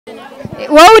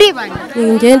wowe uribana?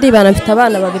 Njye ndibana mfite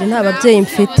abana babiri nta babyeyi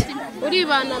mfite.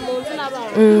 Uribana mu nzu n'abana?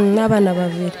 N'abana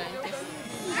babiri.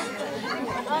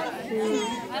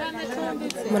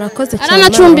 Murakoze cyane.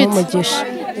 Aranacumbitse.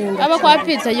 Aba kwa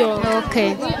pizza yo. Okay.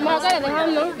 Muhagarare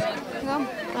hano.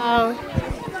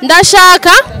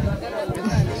 Ndashaka.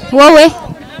 Wowe?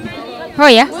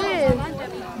 Hoya.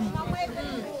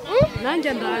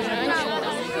 Nanjye ndaje.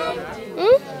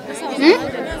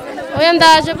 Oya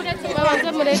ndaje buretse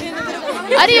babanze murebe.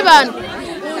 Aribana.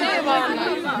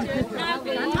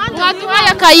 Mwatuhaye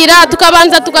akayira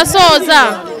tukabanza tugasoza.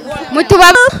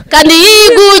 Mutubaba kandi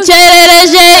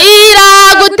yigukerereje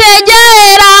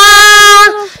iragutegera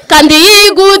kandi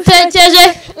yigutekeje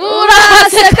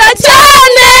uraseka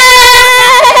cyane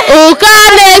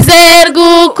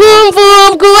ukanezerwa ukumva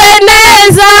ubwiwe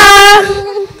neza.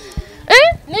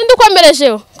 Ninde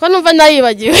ukomerejeho ko numva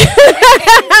nayibagiwe?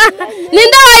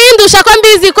 Ninde wayindusha ko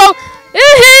mbizi ko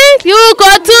yuko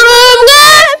turumwe?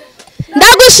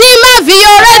 Ndagushima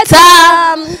Violeta,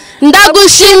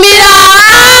 ndagushimira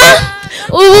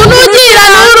ubuntu ugira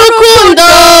n'urukundo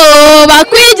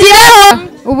bakwigireho.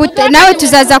 ubu nawe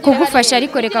tuzaza kugufasha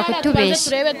ariko reka kutubesha.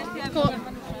 Turebe ko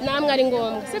namwe ari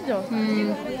ngombwa sibyo?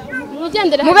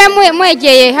 Mube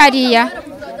mwegeye hariya.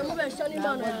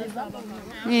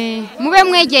 Mube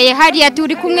mwegeye hariya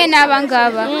turi kumwe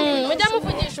n'abangaba.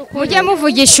 Mujye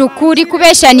muvugisha ukuri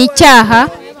kubesha ni icyaha.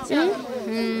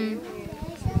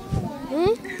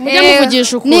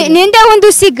 Ninde wundi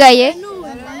usigaye?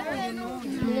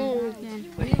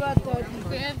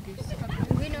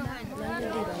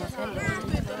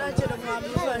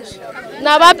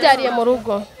 Nababyariye mu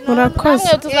rugo. Murakoze.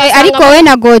 Ariko we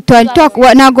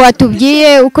nago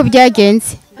watubwiye uko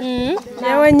byagenze.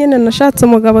 Yewe nyine nashatse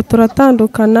umugabo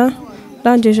turatandukana,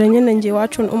 ndangije nyine ngiye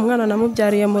iwacu umwana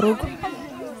namubyariye mu rugo.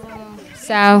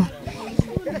 Sawa.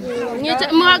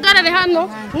 Muhagarare hano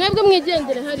mwebwe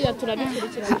mwigendere hariya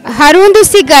turabikurikira. Hari undi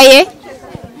usigaye?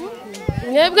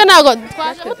 Mwebwe nago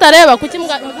twaje mutareba kuki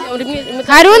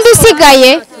hari undi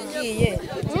usigaye?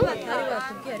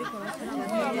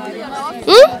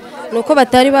 Nuko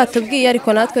batari batubwiye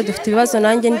ariko natwe dufite ibibazo.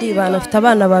 Nanjye ndibana mfite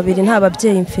abana babiri nta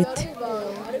babyeyi mfite.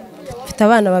 Mfite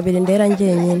abana babiri ndera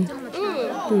njyenyine.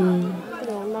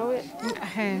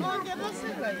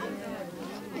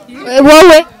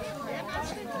 Wowe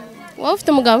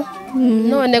ufite umugabo?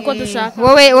 None ko dushaka.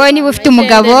 Wowe niba ufite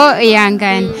umugabo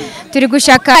yangana. Turi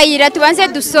gushaka ayira tubanze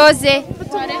dusoze.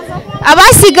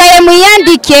 Abasigaye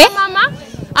muyandike.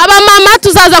 Abamama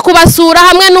tuzaza kubasura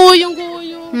hamwe n'uyu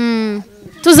nguyu.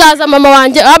 Tuzaza mama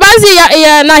wanje. Abazi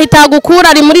nahita gukura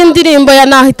ari muri ndirimbo ya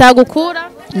nahita gukura.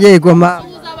 Yego mama.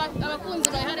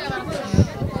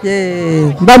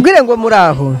 Mbabwire ngo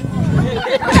muraho.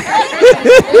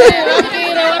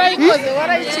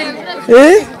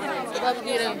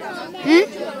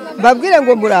 Babwire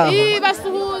ngo muraho.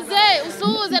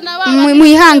 Usuhuze nabana.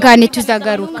 Mwihangane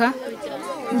tuzagaruka.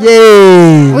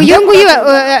 Uyu nguyu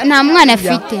nta mwana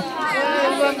afite.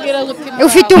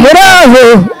 Ufite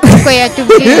muraho. Uko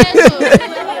yatubwiye.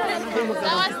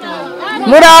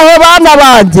 Muraho bana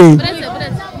banje.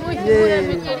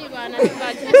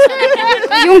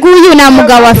 Uyu nguyu nta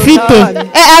mugabo afite.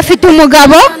 Afite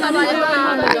umugabo?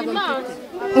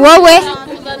 Wowe?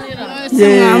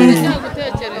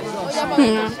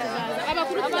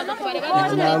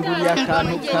 Nanguriye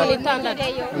akantu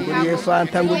nguriye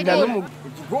fanta ngurira n'umugore.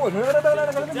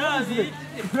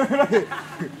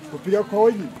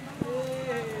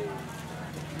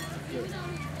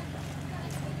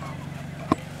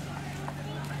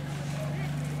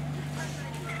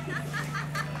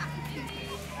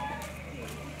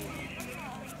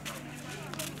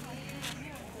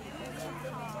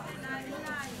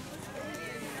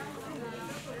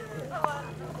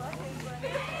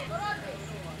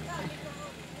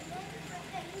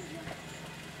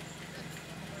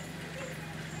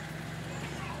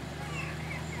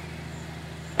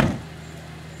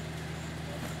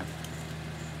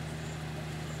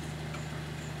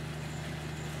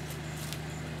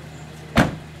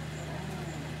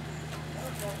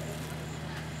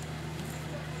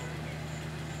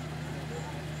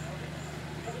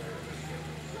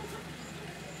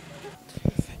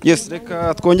 Yes,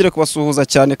 reka twongere kubasuhuza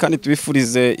cyane kandi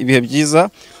tubifurize ibihe byiza.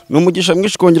 N'umugisha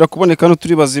mwinshi kongera kuboneka no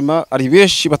turi bazima. Ari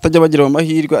benshi batajya bagira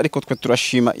amahirwe ariko twe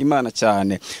turashima Imana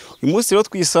cyane. Uyu munsi rero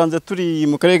twisanze turi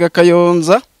mu karere ka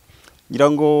Kayonza. Ngira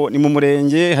ngo ni mu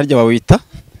murenge harya bawita.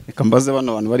 Reka mbaze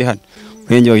bano bantu bari hano.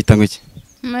 Murenge bawita ngo iki?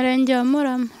 Murenge wa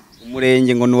Murama.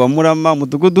 Umurenge ngo ni wa Murama,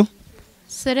 mudugudu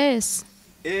Seresi.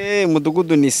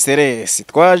 Mudugudu ni Seresi.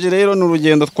 Twaje rero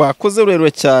n'urugendo twakoze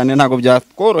rurerure cyane ntago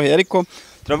byakoroheye ariko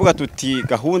turavuga tuti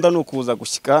gahunda ni ukuza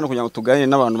gushyika hano kugira ngo tuganire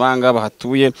n'abantu banga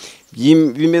bahatuye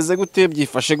bimeze gute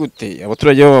byifashe gute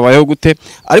abaturage bo babayeho gute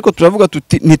ariko turavuga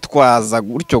tuti nitwaza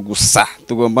gutyo gusa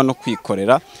tugomba no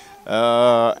kwikorera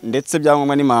ndetse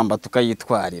byangombwa n'imamba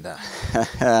tukayitwarira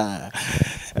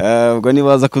ubwo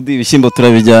nibaza kuduha ibishyimbo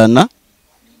turabijyana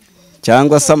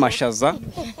cyangwa se amashaza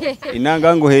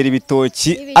inanganguhera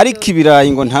ibitoki ariko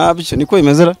ibirayi ngo ntabyo niko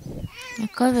bimeze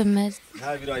niko bimeze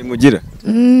nta birayi mugira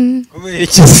kubera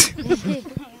iki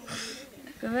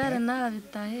kubera nta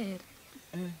bitahera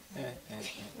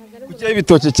kuki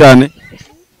ibitoki cyane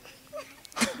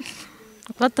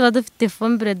kuko tuba dufite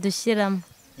ifumbire dushyiramo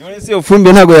none se iyo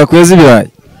fumbire ntabwo yakweza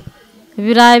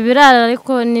ibirayi birara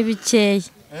ariko ni bikeya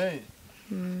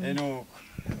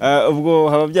ubwo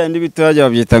hababyaye n'ibitoya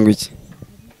babyita ngo iki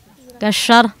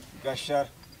gashara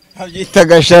babyita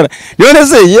gashara none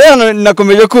se yewe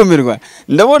nakomeje kumirwa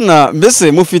ndabona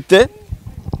mbese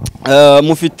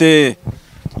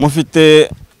mufite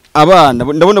abana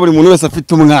ndabona buri muntu wese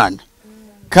afite umwana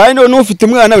kandi none ufite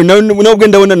umwana nabwo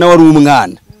ndabona nawe ari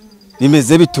umwana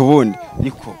bimeze bite ubundi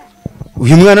niko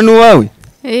uyu mwana ni uwawe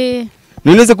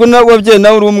none se ko nawe wabyaye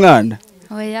nawe uri umwana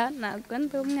oya ntabwo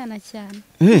ndi umwana cyane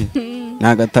ni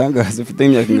agatangaza ufite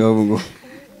imyaka ingabo ngo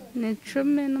ni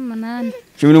 18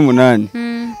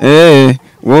 18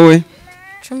 wowe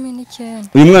 19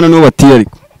 uyu mwana ni uwo watiye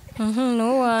ariko ni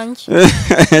uwanjye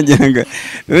yagira ngo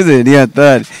ni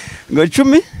hatari ngo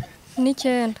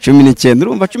 19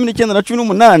 urumva 19 na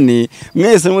 18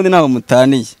 mwese n'ubundi ntaho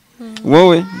mutaniye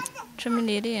wowe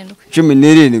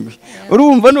 17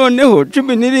 urumva noneho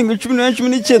 17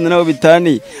 19 nabo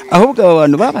bitaniye ahubwo aba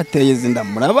bantu babateye zinda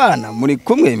muri abana muri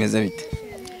kumwe bimeze bite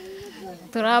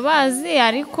turabazi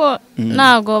ariko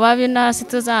ntago babi nasi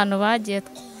tuzano bagiye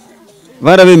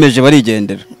barabemeje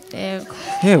barigendera yego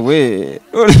hewe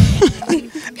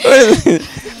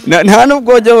nta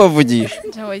nubwo wajya bavugisha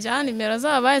cyane nimero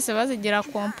zabo bahise bazigira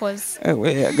kompoze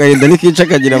hewe agahinda n'ikica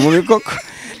kagira mu bikoko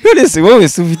none se wowe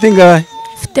ufite ingahe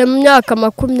mfite mu myaka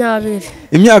 20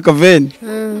 imyaka 20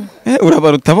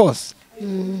 urabaruta bose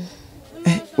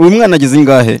uyu mwana agize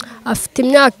ingahe afite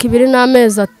imyaka 2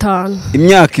 n'amezi 5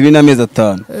 imyaka 2 n'amezi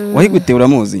 5 wahigute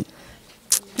uramuzi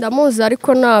ndamuzi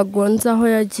ariko ntago nzi aho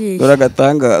yagiye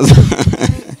uragatangaza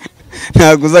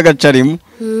ntago uza agacarimo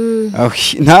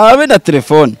ntabe na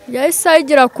telefone yahise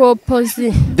ayigira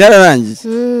kompozi byararangiye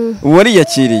ubu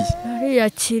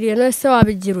wariyakiriye none se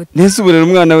wabigira ute nese uburera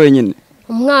umwana wenyine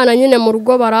umwana nyine mu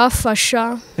rugo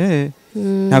barafasha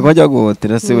ntago bajya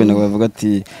guhotera se we nawe bavuga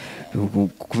ati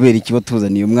kubera iki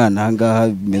batuzaniye umwana ahangaha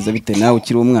bimeze bite nawe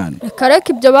ukiri umwana reka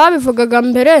ibyo babivugaga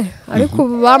mbere ariko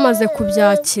ubu bamaze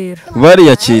kubyakira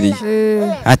bariyakiriye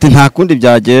ati nta kundi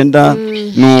byagenda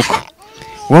nuko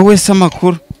wowe se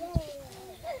amakuru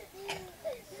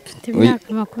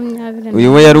imyaka 20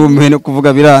 uyu we yari umuhe no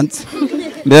kuvuga biranze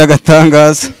mbere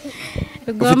agatangaza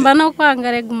ugomba no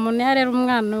kwangarega umuntu yarera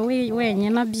umwana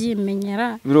wenyine abyimenyera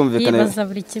yibaza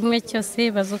buri kimwe cyose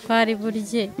yibaza uko ari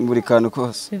burye buri kantu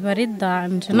kose biba ari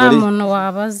danje nta muntu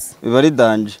wabaza biba ari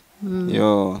danje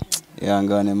yo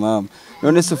ihangane mama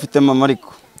none se ufite mama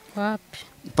ariko wapi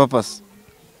papa se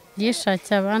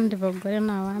yishakiye abandi bagore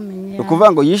ntawamenye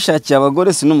ukuvuga ngo yishakiye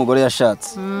abagore si n'umugore yashatse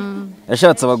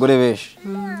yashatse abagore benshi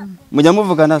mujya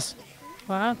muvugana se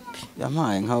wapi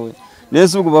yamaye nkawe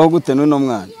nese ubwo baho gute n'uno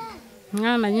mwana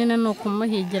mwana nyine ni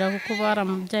ukumuhigira kuko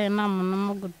baramubyaye nta muntu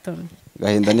umugutumye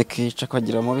gahinda n'ikica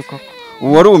kagira mu bikoko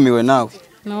ubu warumiwe nawe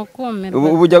ni ukumirwa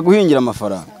ubu ujya guhingira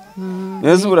amafaranga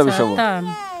neza ubu urabishobora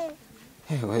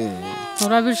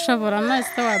urabishobora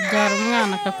nese wabyara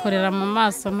umwana akakorera mu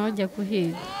maso ntujye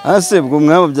kuhiga ase ubwo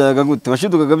mwababyaga gute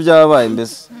washidukaga byabaye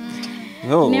mbese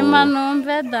ni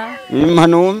manumve da ni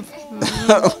manumve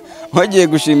wagiye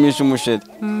gushimisha umusheri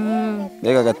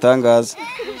mbega agatangaza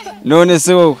none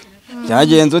se wowe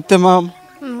byagenze ute mama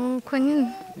nuko nyine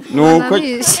nuko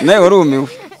nawe warumiwe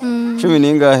 10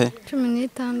 n'ingahe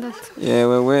 16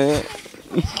 yewe we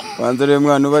wanzoreye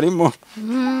mwana ubarimo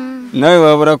nawe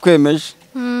wabura kwemeje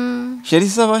sheri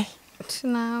sabaye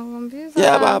ntabwo mbiza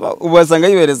ya baba ubasanga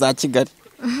yibereza Kigali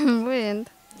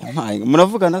wenda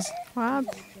muravugana se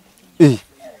wapi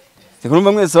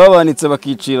Sekurumba mwese babanitse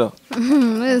bakicira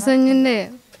mwese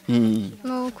nyine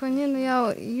nuko nyine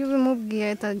iyo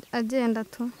ubimubwiye agenda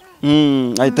tu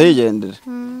ahita yigendera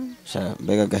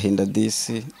mbega agahinda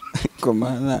disi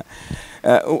komana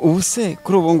ubu se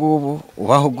kuri ubu ngubu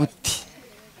ubaho gute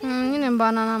nyine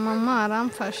mbana na mama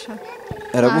aramfasha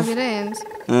ntabirenze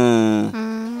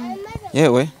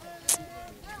yewe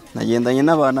nagendanye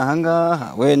n'abantu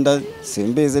ahangaha wenda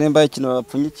simbizi nimba ikintu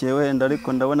bapfunyikiye wenda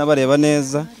ariko ndabona bareba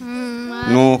neza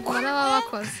nuko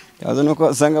yazo nuko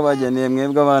asanga bageneye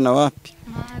mwebwe abana wapi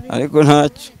ariko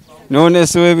ntacyo. None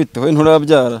se we bite we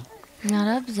nturabyara?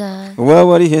 Narabyara.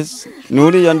 Uwawe ari hese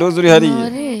nuriya ndoze uri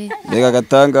hariya. Mbega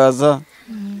agatangaza.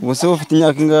 Ubu se ufite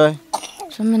imyaka ingahe?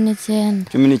 19.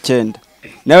 19.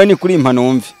 Nawe ni kuri impano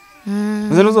wumve.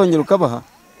 Uze ntuzongera ukabaha?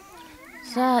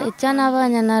 Icyo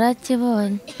nabonye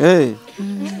narakibonye.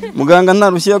 Muganga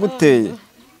ntarushye yaguteye?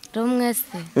 Rumwe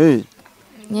se.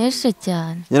 Nyinshi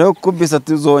cyane. Yarakubise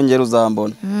ati uzongera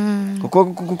uzambona. Kuko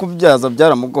kubyaza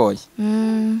byaramugoye.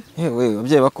 Yewe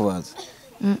ababyeyi bakubaza.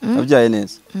 Ababyaye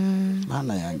neza.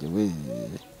 Mana yanjye we.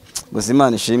 Gusa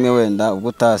Imana ishimwe wenda ubwo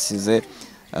utasize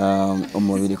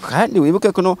umubiri kandi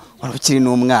wibuke ko no warukiri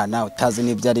n'umwana utazi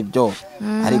n'ibyo ari byo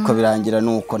ariko birangira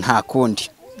nuko nta kundi.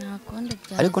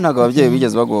 Ariko ntago ababyeyi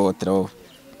bigeze bagohotera wowe.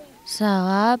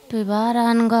 Wapi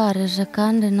barandwarije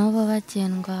kandi n'ubu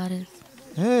bakindwariza.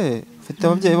 Ufite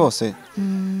ababyeyi bose?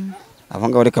 Abo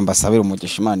ngabo reka mbasabire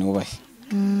umugisha Imana iwubahe.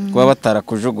 Kuba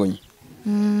batarakujugunye.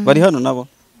 Bari hano nabo?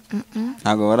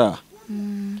 Ntago baraha.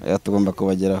 Tugomba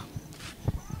kubageraho.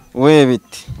 We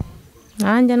biti?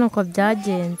 Nanjye nuko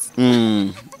byagenze.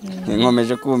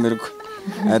 Nkomeje kumirwa.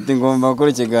 Ati ngomba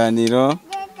gukora ikiganiro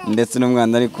ndetse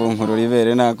n'umwana ari kunkurura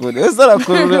ibere nakuri. Ese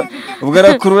arakurura ubwo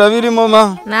arakurura birimo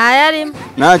ma? Nayarimo.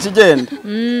 Nta kigenda.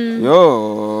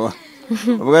 Yo.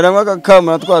 Ubwo aramwa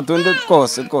akakamura twatunde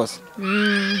twose.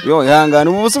 Yo ihangane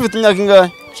ubu ufite imyaka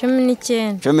ingahe?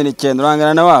 19. 19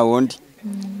 urangana na wa wundi.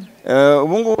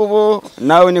 Ubu ngubu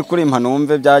nawe ni kuri impano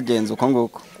wumve byagenze uko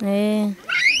nguko.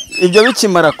 Ibyo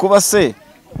bikimara kuba se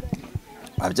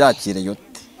abyakire yote?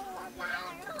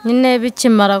 Nyine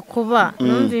bikimara kuba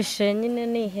numvishe nyine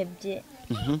nihebye.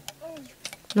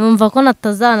 Numva ko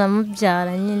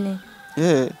natazanamubyara nyine.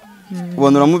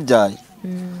 Ubona uramubyaye?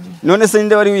 None se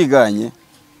ninde wari wiganye?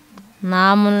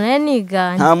 Nta muntu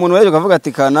niganye. Nta muntu wari ukavuga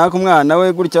ati kanaka umwana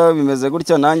we gutya bimeze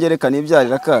gutya nanjye reka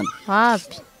nibyarira kana?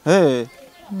 Wapi?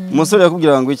 Umusore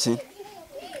yakubwira ngo iki?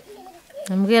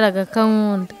 Nambwiraga ko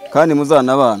nkunda. Kandi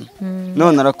muzana abana.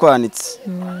 None arakwanitse.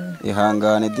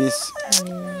 Ihangane disi.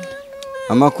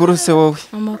 Amakuru se wowe?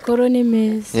 Amakuru ni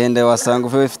meza. Yenda wasanga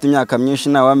ufite imyaka myinshi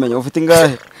nawe wamenye ufite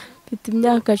ingahe? Mfite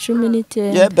imyaka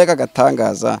 19. Yebeka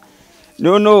gatangaza.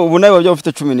 None ubu nawe wabyo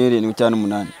ufite 17 cyane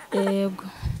 8. Yego.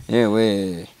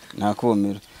 Yewe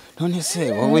nakumira. None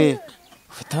se wowe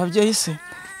ufite ababyeyi se?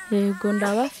 Yego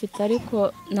ndabafite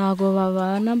ariko ntago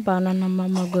babana mbana na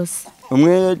mama gusa.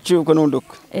 Umwe yaciuko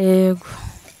n'unduka? Yego.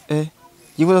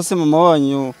 Yibuza se mama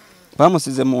wanyu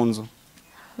bamusize mu nzu?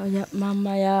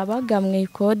 Mama yabaga mu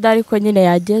ikoda ariko nyine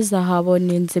yageze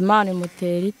ahabona inzu Imana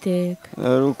imutera iteka.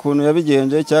 Ukuntu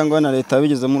yabigenje cyangwa na leta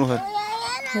yabigizemo uruhare?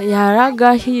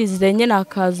 Yaragahize nyine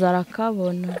akaza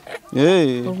arakabona.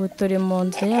 Ubu turi mu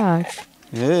nzu yacu.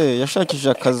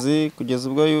 Yashakishije akazi kugeza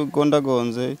ubwo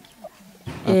yugondagonze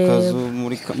akazu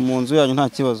mu nzu yanyu nta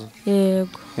kibazo?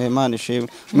 Yego. Imana ishimwe.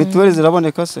 Mituweli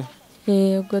ziraboneka se?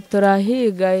 Yego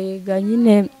turahiga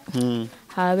nyine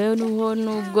habe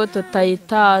nubwo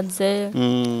tutayitanze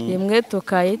rimwe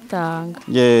tukayitanga.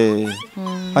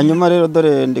 Hanyuma rero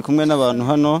dore ndi kumwe n'abantu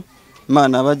hano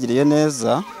Imana yabagiriye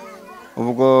neza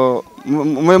ubwo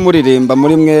mwe muririmba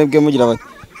muri mwebwe mugira bati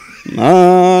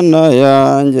Mana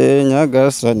yanjye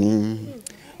nyagasani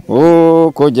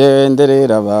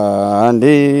ukugenderera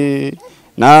abandi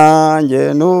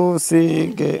nanjye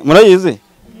nusige. Murayizi?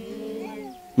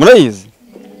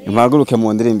 Impaguruke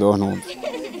mu ndirimbe ho ntumve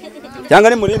cyangwa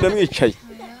ni murimbe mwicaye?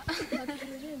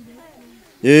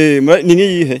 Ni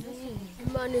niyihe?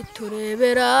 Imana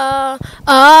turebera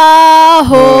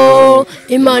aho,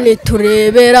 Imana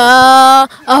turebera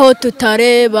aho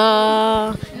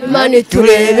tutareba, Imana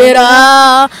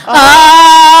turebera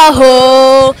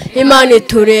aho, Imana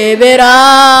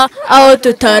turebera aho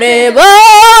tutareba,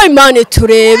 Imana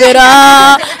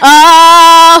turebera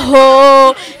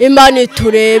aho, Imana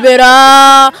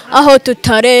turebera aho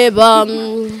tutareba,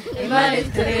 Imana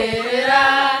turebera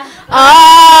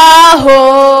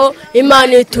aho,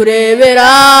 Imana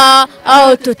turebera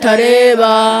aho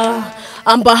tutareba.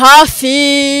 Amba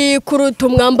hafi kuruta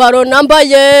umwambaro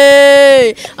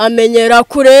nambaye, amenyera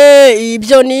kure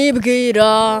ibyo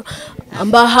nibwira.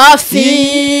 Amba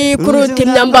hafi kuruta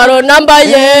imyambaro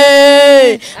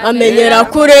nambaye, amenyera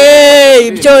kure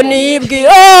ibyo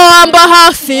nibwira. Amba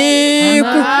hafi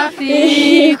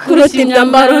kuruta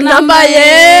imyambaro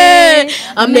nambaye,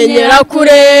 amenyera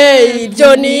kure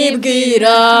ibyo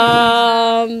nibwira.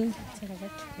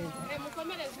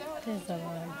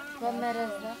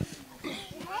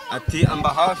 Ati amba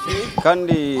hafi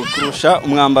kandi kurusha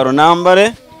umwambaro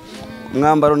nambara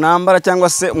cyangwa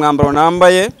se umwambaro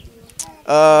nambaye.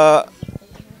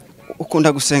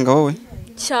 Ukunda gusenga wowe?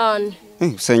 Cyane.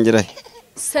 Usengera he?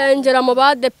 sengera mu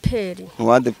badeperi. Mu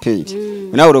badeperi.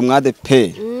 Nawe uri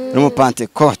umwadeperi. Uri mu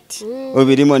Pentecote.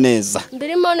 Ubirimo neza.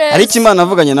 Mbirimo neza. Hari Imana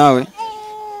avuganye nawe?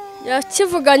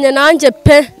 Yakivuganye nanjye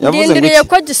pe. Ndindiriye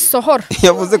ko gisohora.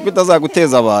 Yavuze ko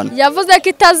itazaguteza abantu. Yavuze ko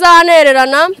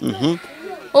itazanererana.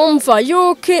 Umva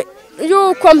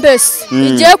yuko mbese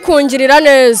igiye kungirira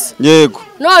neza. Yego.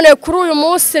 None kuri uyu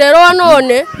munsi rero wa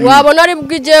none wabona ari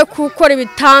bwo igiye gukora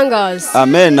ibitangaza.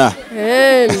 Amena.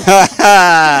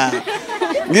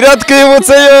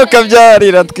 Iratwibutse yo kabyari,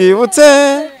 iratwibutse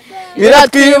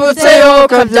yo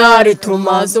kabyari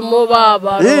tumaze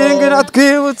umubabaro.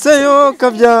 Iratwibutse yo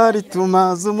kabyari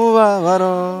tumaze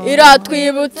umubabaro.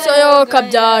 Iratwibutse yo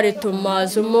kabyari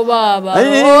tumaze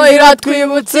umubabaro.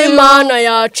 Iratwibutse Imana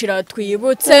yacu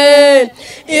iratwibutse.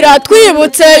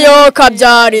 Iratwibutse yo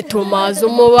kabyari tumaze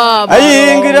umubabaro.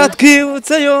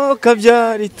 Iratwibutse yo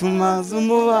kabyari tumaze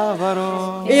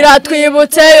umubabaro.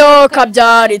 Iratwibutse yo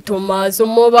kabyari tumaze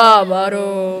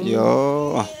umubabaro.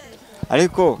 Yo.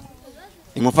 Ariko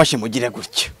imufashe mugire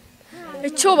gutyo.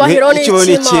 Icyubahiro ni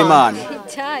cy'Imana.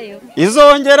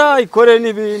 Izongera ikore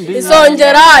n'ibindi.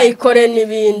 Izongera ikore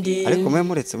n'ibindi. Ariko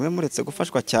muretse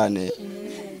gufashwa cyane.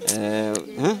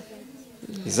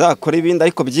 Izakora ibindi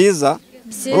ariko byiza.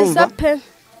 Byiza pe.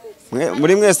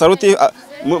 Muri mwese aruti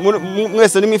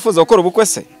mwese nimwifuza gukora ubukwe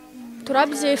se?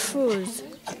 Turabyifuza.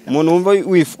 Umuntu wumva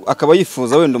akaba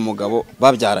yifuza wenda umugabo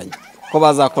babyaranye ko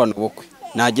bazakorana ubukwe.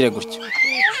 Nagire gutyo.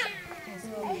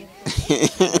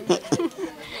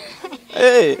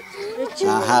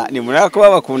 Aha ni muri ako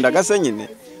babakundaga se nyine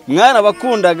mwana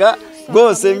bakundaga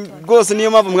rwose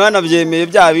niyo mpamvu mwana byemeye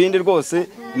bya bindi rwose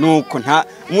nuko nta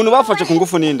umuntu bafashe ku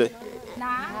ngufu ninde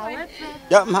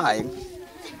yampaye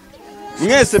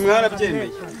mwese mwana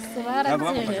byemeye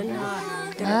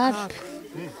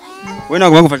we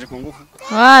ntabwo bagufashe ku ngufu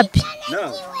wapi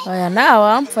oya nawe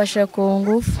wamfashe ku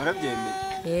ngufu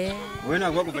warabyemeye we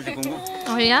ntabwo bagufashe ku ngufu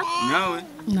oya nawe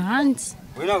nanjye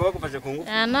we ntabwo bagufashe ku ngufu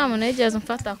nta muntu wigeze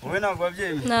umfata ku we ntabwo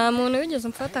wabyemeye nta muntu wigeze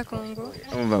umfata ku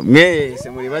ngufu mwese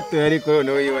muri bato ariko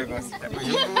noneho yiwe rwose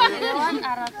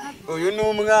uyu ni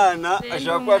umwana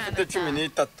ashaka kuba afite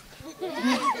 13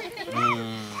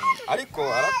 ariko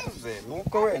arakuze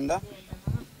nuko wenda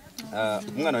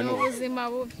umwana ni ubuzima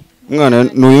bubi umwana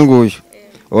ni uyu nguyu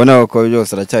ubona ko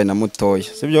byose aracyari na mutoya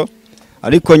sibyo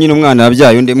ariko nyine umwana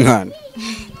yabyaye undi mwana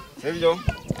sibyo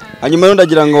hanyuma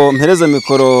ndagira ngo mpereze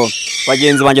mikoro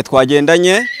bagenzi banjye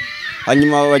twagendanye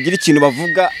hanyuma bagira ikintu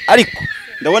bavuga ariko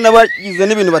ndabona bagize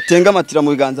n'ibintu batenga amatira mu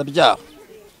biganza byabo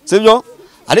sibyo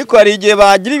ariko hari igihe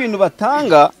bagira ibintu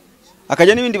batanga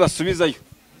akajya n'ibindi basubizayo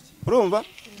urumva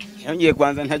ngiye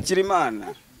kwanza ntakira Imana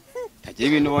ntagira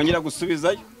ibintu bongera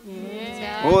gusubizayo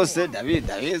bose David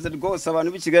rwose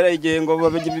abantu b'Ikigali igihe ngo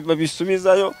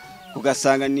babisubizayo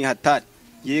ugasanga ni hatari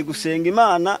giye gusenga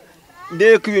Imana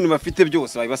ndeko ibintu bafite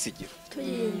byose babasigira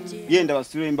yenda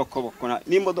basubire imbakoboko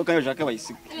n'imodoka yashaka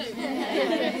bayisiga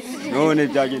none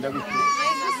byagenda gute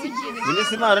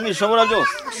Nisi Imana nishobora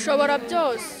byose ishobora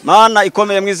byose Mana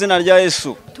ikomeye mu izina rya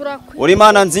Yesu uri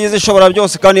Imana nziza ishobora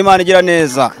byose kandi Imana igira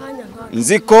neza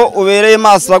nziko ubereye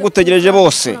maso bagutegereje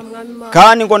bose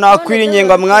kandi ngo nakwirinye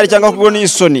ngo mwari cyangwa kubona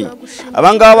isoni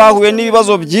abangaba bahuye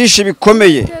n'ibibazo byinshi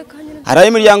bikomeye hari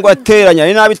imiryango yateranye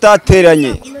ari nabi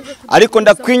itateranye ariko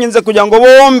ndakwinginze kugira ngo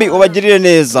bombi ubagirire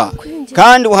neza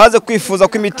kandi uhaze kwifuza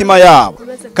kw'imitima yabo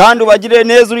kandi ubagirire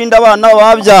neza urinda abana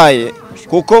babyaye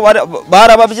kuko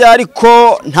barababyaye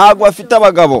ariko ntago bafite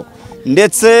abagabo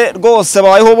ndetse rwose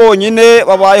babayeho bonyine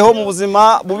babayeho mu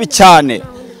buzima bubi cyane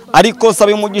ariko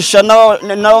saba umugisha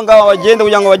nabo ngabo bagende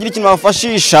kugira ngo bagire ikintu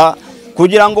bafashisha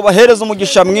kugira ngo bahereze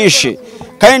umugisha mwinshi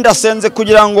kandi ndasenze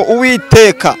kugira ngo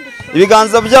Uwiteka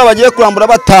ibiganza byabo bagiye kurambura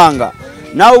batanga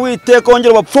nawe Uwiteka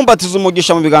wongera bapfumbatiza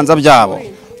umugisha mu biganza byabo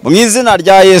mu izina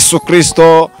rya Yesu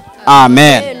Kristo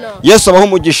amen Yesu abaho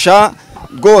umugisha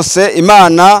rwose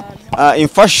Imana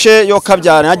imfashe yo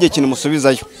kabyara nagiye ikintu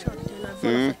musubizayo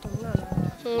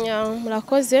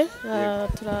murakoze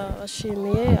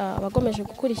turabashimiye abagomeje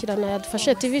gukurikirana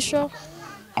yadufashe TV show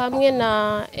hamwe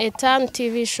na Etan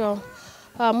TV show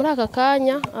muri aka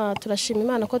kanya turashima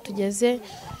Imana ko tugeze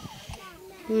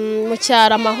mu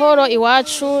cyaro amahoro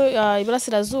iwacu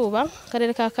iburasirazuba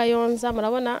karere ka Kayonza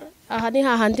murabona aha ni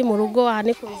hahandi mu rugo aha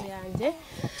ni ku nzu yanjye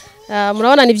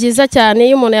murabona ni byiza cyane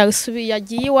iyo umuntu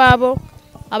yagiye iwabo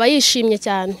aba yishimye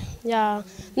cyane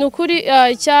nukuri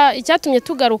icyatumye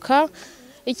tugaruka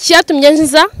icyatumye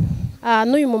nza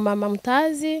n'uyu mumama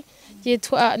mutazi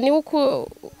yitwa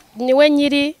niwe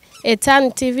nyiri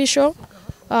Etan TV show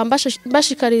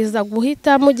mbashikariza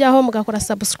guhita mujyaho mugakora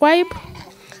subscribe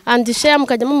and share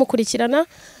mukajya mumukurikirana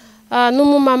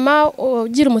n'umumama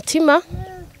ugira umutima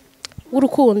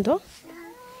w'urukundo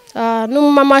ni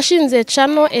umumama washinze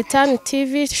channel Etani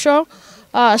TV show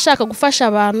ashaka gufasha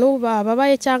abantu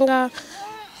bababaye cyangwa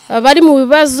bari mu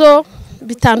bibazo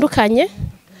bitandukanye.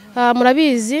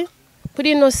 Murabizi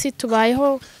kuri ino si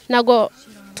tubayeho nago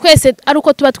twese ari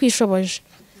uko tuba twishoboje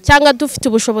cyangwa dufite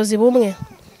ubushobozi bumwe.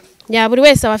 Ya buri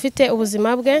wese abafite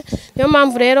ubuzima bwe. Niyo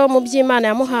mpamvu rero mu by'Imana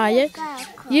yamuhaye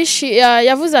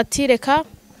yavuze ati reka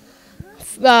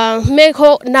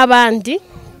meko n'abandi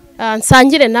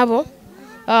nsangire nabo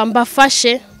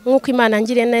mbafashe nk'uko Imana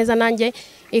ngiriye neza nanjye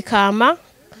ikama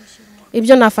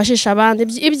ibyo nafashisha abandi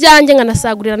ibyanjye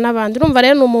nkanasagurira n'abandi. Urumva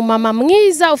rero ni umumama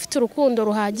mwiza ufite urukundo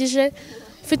ruhagije,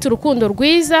 ufite urukundo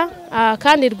rwiza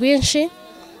kandi rwinshi.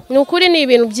 Ni ukuri ni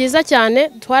ibintu byiza cyane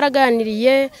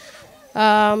twaraganiriye.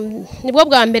 Nibwo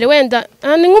bwa mbere wenda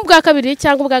ni nk'ubwa kabiri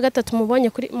cyangwa ubwa gatatu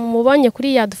mubonye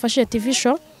kuri yadufashe TV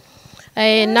show.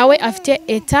 Nawe afite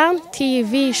Etani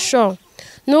TV show.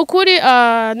 Ni ukuri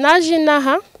naje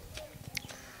inaha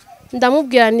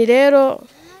ndamubwira ni rero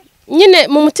nyine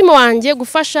mu mutima wanjye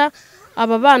gufasha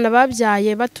aba bana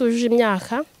babyaye batuje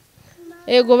imyaka.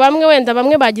 Ego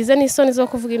bamwe bagize n'isoni zo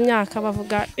kuvuga imyaka,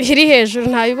 bavuga iri hejuru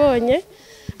ntayibonye,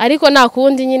 ariko nta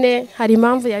kundi nyine hari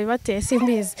impamvu yabibateye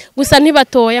simbizi. Gusa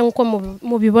ntibatoya nkuko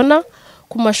mubibona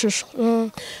ku mashusho.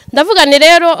 Ndavuga ni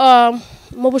rero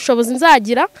mu bushobozi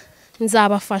nzagira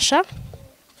nzabafasha.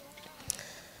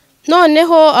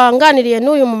 Noneho nganiriye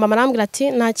n'uyu mumama arambwira ati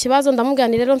nta kibazo. Ndamubwira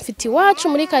ni rero mfite iwacu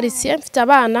muri quartier mfite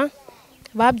abana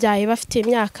babyaye bafite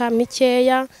imyaka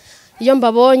mikeya. Iyo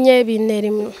mbabonye binera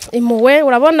impuhwe.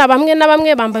 Urabona bamwe na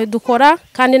bamwe bambaye dukora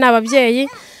kandi n'ababyeyi,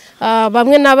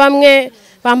 bamwe na bamwe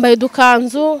bambaye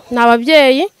dukanzu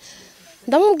n'ababyeyi.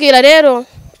 Ndamubwira rero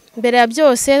mbere ya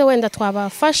byose wenda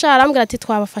twabafasha. Arambwira ati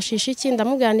twabafashisha iki?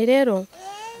 Ndamubwira ni rero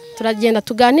turagenda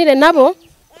tuganire nabo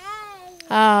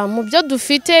mu byo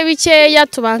dufite bikeya,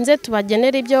 tubanze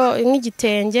tubagenera ibyo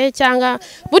nk'igitenge cyangwa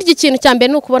burya ikintu cya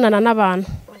mbere ni ukubonana n'abantu.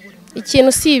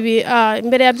 Ikintu si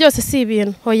imbere ya byose si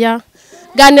ibintu, hoya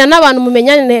ganira n'abantu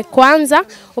mumenyane kwanza,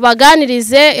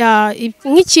 ubaganirize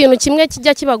nk'ikintu kimwe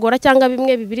kijya kibagora cyangwa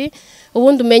bimwe bibiri,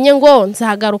 ubundi umenye ngo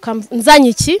nzagaruka nzanye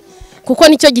iki kuko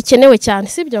nicyo gikenewe cyane,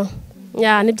 sibyo?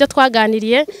 Nibyo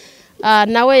twaganiriye.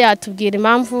 Nawe yatubwira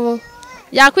impamvu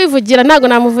yakwivugira, ntago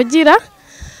namuvugira.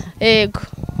 Ego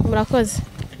murakoze.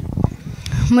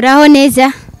 Muraho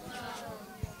neza.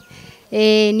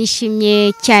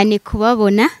 Nishimye cyane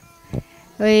kubabona.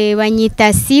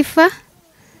 Banyita Sifa.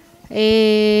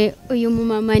 Uyu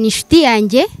mumama ni inshuti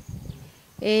yanjye.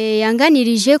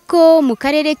 Yanganirije ko mu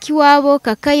karere k'iwabo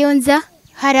ka Kayonza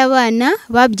hari abana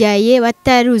babyaye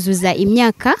bataruzuza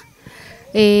imyaka,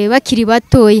 bakiri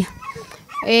batoya.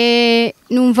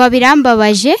 Numva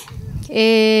birambabaje,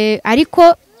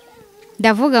 ariko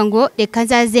ndavuga ngo reka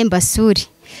nzaze mbasure.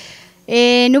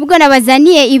 Nubwo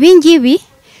nabazaniye ibingibi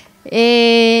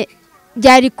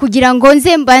byari kugira ngo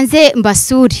nze mbanze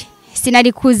mbasure,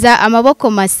 sinari kuza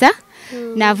amaboko masa.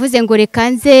 Navuze ngo reka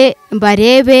nze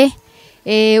mbarebe,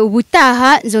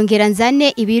 ubutaha nzongera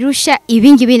nzane ibirusha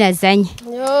ibingibi nazanye.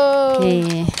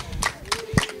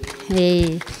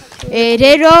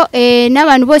 Rero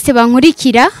n'abantu bose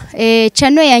bankurikira,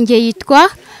 channel yanjye yitwa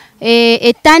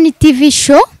Etani TV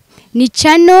show. Ni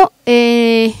channel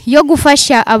yo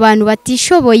gufasha abantu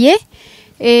batishoboye.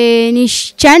 Ni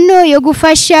channel yo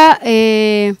gufasha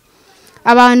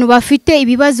abantu bafite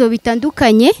ibibazo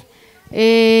bitandukanye.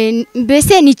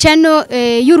 Mbese ni channel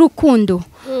y'urukundo.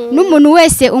 N'umuntu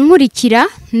wese unkurikira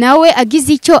nawe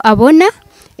agize icyo abona,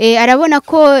 arabona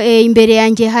ko imbere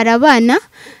yanjye hari abana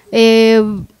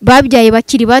babyaye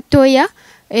bakiri batoya,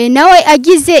 nawe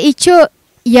agize icyo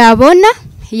yabona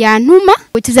yantuma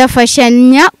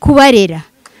tuzafashanya kubarera.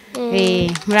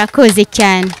 Murakoze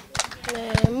cyane.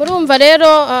 Murumva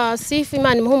rero Sifa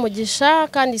Imana imuha umugisha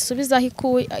kandi isubiza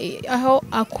aho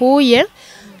akuye.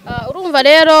 Urumva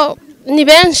rero ni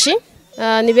benshi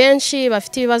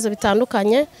bafite ibibazo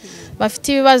bitandukanye, bafite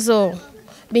ibibazo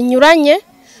binyuranye,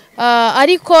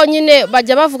 ariko nyine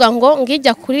bajya bavuga ngo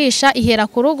ngijya kurisha ihera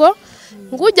ku rugo,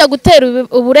 ngujya gutera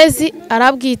uburezi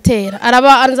arabwitera,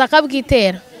 arabanza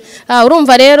akabwitera.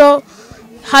 Urumva rero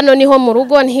hano niho mu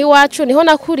rugo, niho iwacu, niho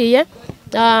nakuriye.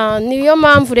 Niyo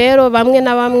mpamvu rero bamwe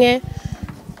na bamwe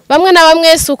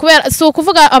si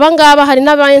ukuvuga abangaba, hari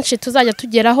n'abenshi tuzajya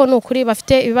tugeraho ni ukuri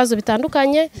bafite ibibazo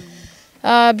bitandukanye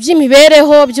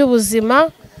by'imibereho,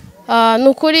 by'ubuzima. Ni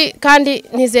ukuri kandi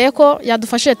nizeye ko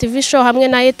yadufashije TV show hamwe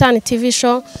na Etani TV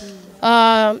show.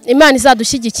 Imana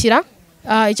izadushyigikira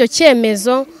icyo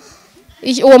cyemezo,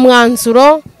 uwo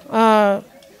mwanzuro,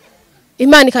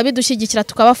 Imana ikabidushyigikira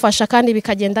tukabafasha kandi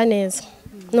bikagenda neza.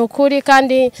 Ni ukuri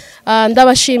kandi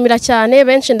ndabashimira cyane,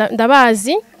 benshi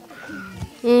ndabazi.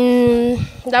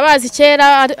 ndabazi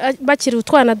kera bakiri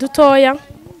utwana dutoya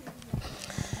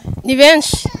ni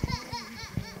benshi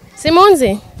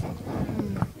simunzi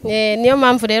niyo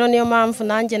mpamvu rero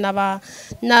nanjye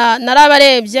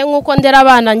narabarebye nk'uko ndera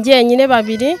abana njyenyine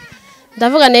babiri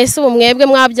ndavuga nese ubu mwebwe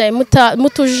mwabyaye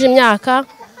mutujuje imyaka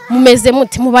mumeze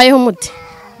muti mubayeho muti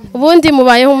ubundi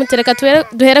mubayeho muti reka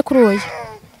duhere kuri uyu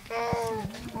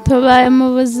tubaye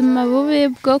mu buzima bubi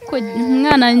bwo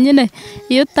umwana nyine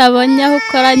iyo utabonye aho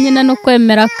ukora nyine no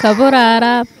kwemera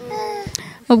akaburara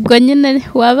ubwo nyine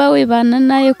waba wibana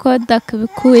nayo koda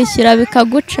kuwishyura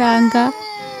bikagucanga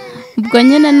ubwo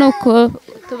nyine nuko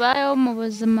tubayeho mu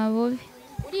buzima bubi.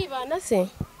 Uribana se?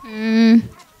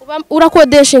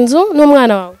 Urakodesha inzu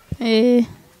n'umwana wawe?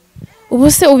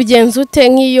 Ubu se ubigenza ute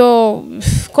nk'iyo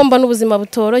ko mbona ubuzima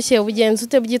butoroshye ubigenza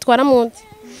ute byitwara mu nti?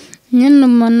 Nyine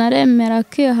umuntu aremera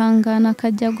akihangana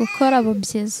akajya gukora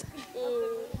bubyiza.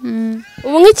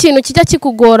 Ubu nk'ikintu kijya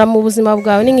kikugora mu buzima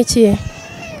bwawe ni nk'ikihe?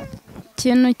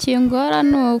 Ikintu kingora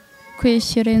ni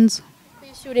ukwishyura inzu.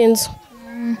 Kwishyura inzu?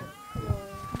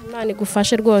 Imana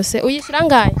igufashe rwose. Uyishyura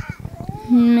angahe?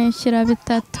 Nishyura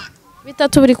 3.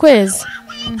 3 buri kwezi?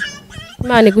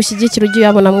 Imana igushyigikira ujye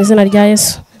uyabona mu izina rya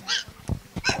Yesu.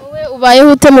 Wowe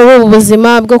ubayeho ute mu bubu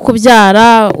buzima bwo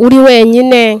kubyara uri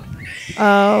wenyine?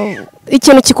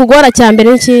 Ikintu kikugora cya mbere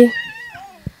n'iki?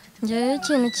 Ngewe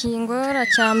ikintu kingora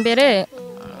cya mbere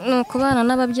ni ukubana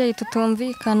n'ababyeyi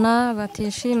tutumvikana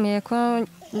batishimiye ko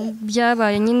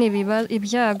byabaye nyine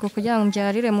ibyago kugira ngo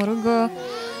mbyarire mu rugo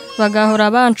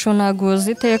bagahora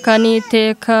bancunaguza iteka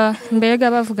n'iteka mbega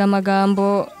bavuga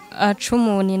amagambo aca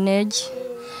umuntu intege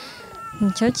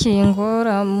nicyo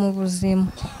kingora mu buzima.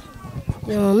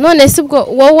 None se ubwo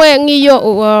wowe nk'iyo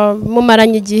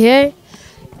mumaranye igihe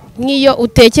nk'iyo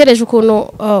utekereje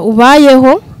ukuntu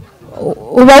ubayeho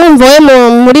uba wumva we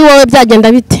muri wowe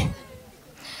byagenda bite?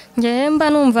 Ngewe mba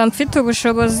numva mfite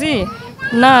ubushobozi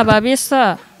naba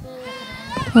bisa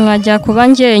nkajya kuba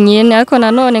njyenyine ariko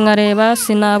nanone nkareba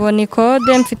sinabona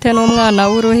ikode mfite n'umwana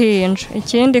w'uruhinja.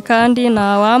 Ikindi kandi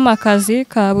nawama akazi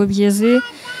ka bubyizi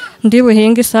ndi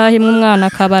buhinga isaha imwe umwana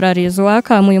akabarariza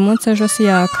uwakama uyu munsi ejo si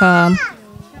yakama.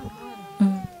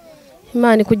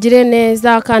 Imana ikugire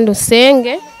neza kandi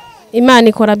usenge. Imana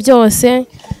ikora byose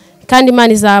kandi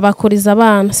Imana izabakuriza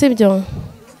abana sibyo?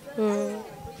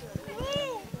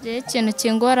 Ikintu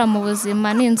kingora mu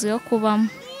buzima ni inzu yo kubamo.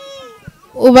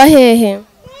 Uba hehe?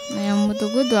 Mu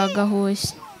mudugudu wa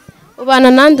Gahushye.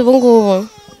 Ubana nande ubu ngubu?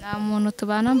 Nta muntu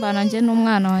tubana mbana njye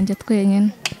n'umwana wanjye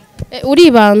twenyine.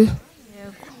 Uribana?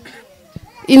 Yego.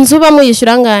 Inzu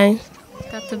bamuyishyura angahe?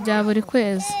 3 bya buri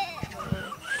kwezi.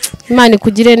 Imana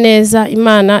ikugire neza,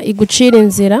 Imana igucira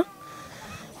inzira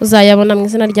uzayabona mu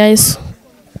izina rya Yesu.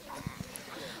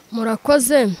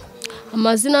 Murakoze.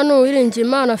 Amazina ni Uwiringiye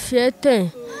Imana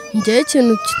Fiete. Ngewe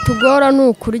ikintu kitugora ni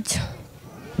ukurya.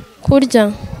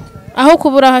 Kurya? Aho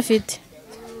kubura hafite?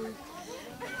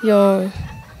 Yo,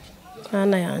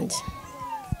 mwana yanjye.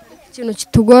 Ikintu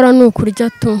kitugora ni ukurya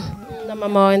tu. Na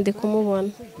mama wawe ndi kumubona.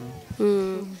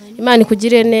 Imana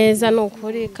ikugire neza ni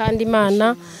ukuri kandi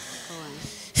Imana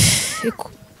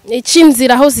ica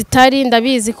inzira aho zitari.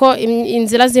 Ndabizi ko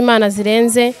inzira z'Imana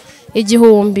zirenze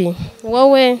 1000.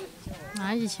 Wowe?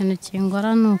 Nanjye ikintu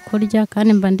kingora ni ukurya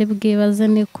kandi mba ndi bwibaze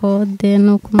ni kode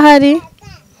nuko hari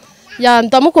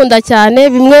ndamukunda cyane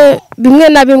bimwe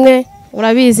na bimwe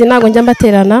urabizi ntago njya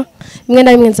mbaterana bimwe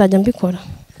na bimwe nzajya mbikora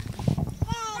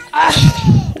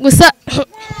gusa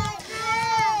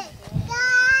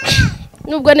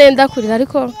nubwo nenda kurira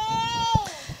ariko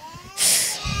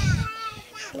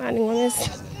Imana inkomeze.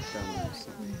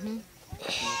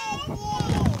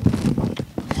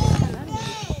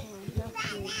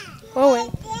 Wowe?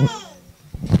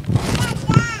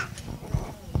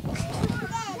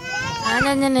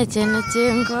 Hanya nyine ikintu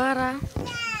kingora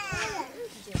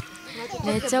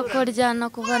ni icyo kurya no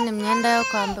kubona imyenda yo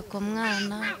kwambika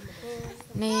umwana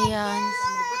n'iyanjye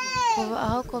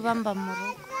aho kuba mba mu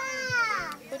rugo.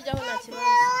 Kurya ho nta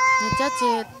kibazo? Nicyo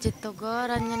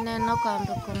kitugora nyine no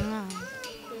kwambika umwana.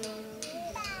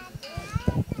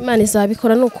 Imana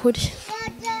izabikora ni ukuri.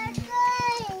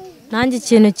 Nanjye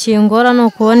ikintu kingora ni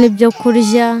ukubona ibyo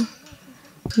kurya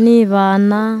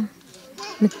nibana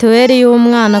mituweli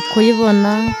y'umwana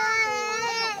kuyibona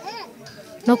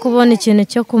no kubona ikintu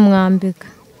cyo kumwambika.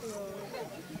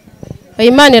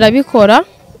 Imana irabikora.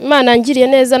 Imana yangiriye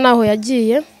neza naho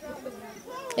yagiye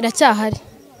iracyahari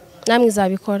namwe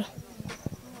izabikora.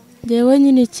 Yewe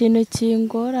nyine ikintu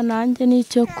kingora nanjye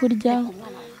n'icyo kurya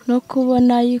no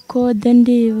kubona ikode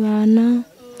ndibana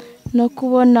no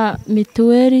kubona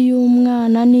mituweli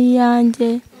y'umwana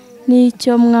n'iyanjye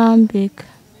n'icyo mwambika.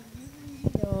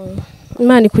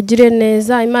 Imana ikugire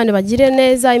neza, Imana ibagire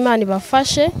neza, Imana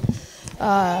ibafashe.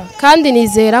 Kandi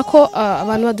nizera ko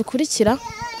abantu badukurikira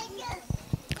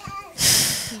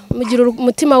mugira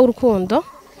umutima w'urukundo.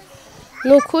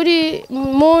 Ni ukuri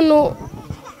muntu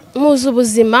muzi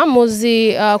ubuzima,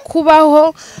 muzi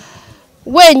kubaho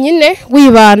wenyine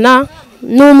wibana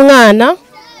n'umwana,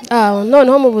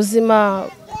 noneho mu buzima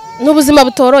n'ubuzima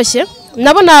butoroshye.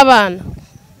 Nabo n'abana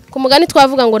ku mugani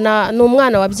twavuga ngo ni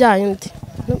umwana wabyaye undi,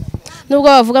 nubwo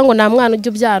bavuga ngo nta mwana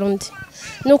ujya ubyara undi.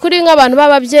 Ni ukuri nk'abantu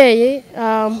b'ababyeyi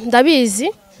ndabizi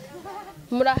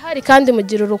murahari kandi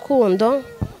mugira urukundo.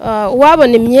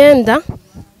 Uwabona imyenda,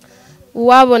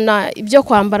 uwabona ibyo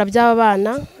kwambara by'aba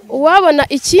bana, uwabona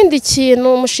ikindi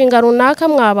kintu, umushinga runaka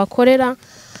mwabakorera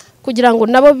kugira ngo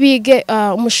nabo bige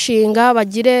umushinga,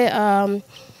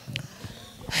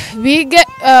 bige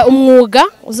umwuga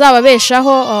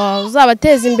uzababeshaho,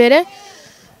 uzabateza imbere,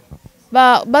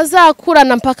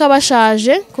 bazakurana mpaka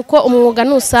bashaje, kuko umwuga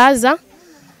nusaza.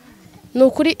 Ni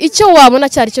ukuri icyo wabona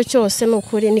cyari cyo cyose, ni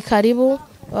ukuri ni karibu.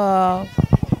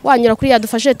 Wanyura kuri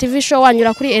Yadufashe TV show,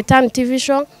 wanyura kuri Etani TV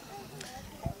show,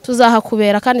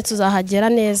 tuzahakubera kandi tuzahagera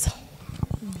neza.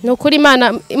 Ni ukuri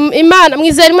Imana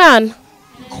mwizera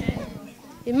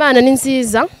Imana ni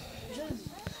nziza.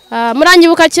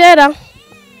 Muranyibuka kera?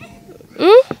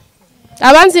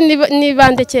 Abanzi ni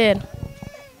bande kera?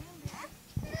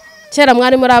 Kera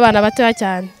mwari muri abana batoya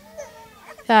cyane.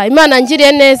 Imana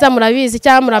yangiriye neza, murabizi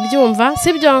cyangwa murabyumva,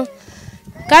 sibyo?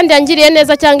 Kandi yangiriye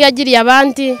neza cyangwa yagiriye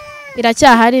abandi,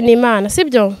 iracyahari ni Imana,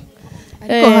 sibyo?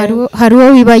 Ariko hari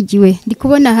uwo wibagiwe. Ndi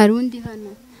kubona hari undi hano.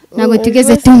 Ntabwo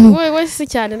tugeze tumu. We si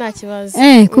cyane nta kibazo.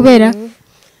 Kubera?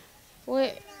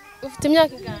 We ufite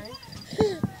imyaka ingahe?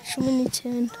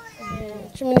 19.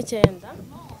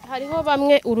 Hariho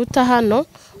bamwe uruta hano,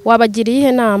 wabagiriye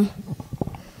ihe nama?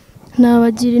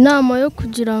 Nabagira inama yo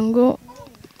kugira ngo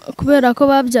kubera ko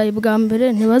babyaye bwa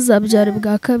mbere ntibazabyare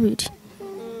bwa kabiri,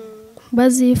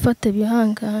 bazifate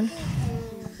bihangane.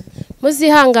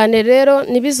 Muzihangane rero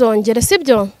nibizongere,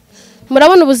 sibyo?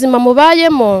 Murabona ubuzima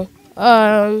mubayemo,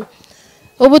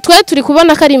 ubu twe turi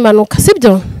kubona ko ari impanuka,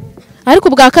 sibyo? Ariko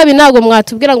bwa kabiri ntabwo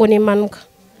mwatubwira ngo ni impanuka.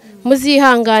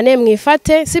 Muzihangane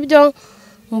mwifate, sibyo?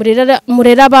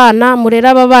 Murera abana, murera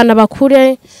abana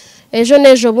bakure, ejo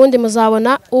n'ejo bundi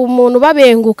muzabona umuntu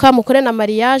babenguka, mukore na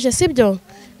mariage, sibyo?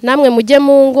 Namwe mujye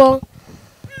mu ngo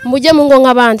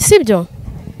nk'abandi, sibyo?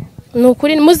 Ni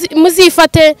ukuri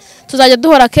muzifate, tuzajya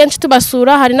duhora kenshi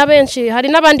tubasura. Hari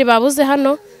n'abandi babuze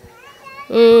hano,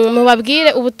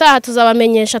 mubabwire ubutaha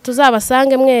tuzabamenyesha,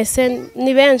 tuzabasange mwese,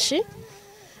 ni benshi.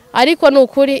 Ariko ni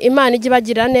ukuri Imana ijye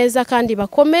ibagirira neza kandi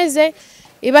bakomeze,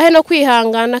 ibahe no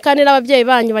kwihangana, kandi n'ababyeyi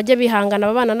banyu bajye bihangana,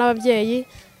 abana n'ababyeyi.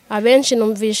 Abenshi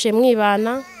numvishe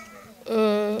mwibana,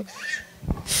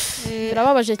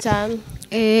 birababaje cyane.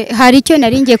 Hari icyo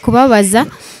nari ngiye kubabaza.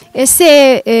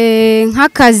 Ese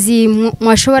nk'akazi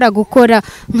mwashobora gukora,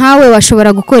 nkawe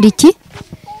washobora gukora iki?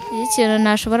 Ikintu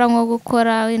nashobora nko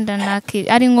gukora wenda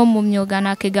ari nko mu myuga,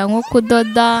 nakiga nko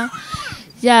kudoda,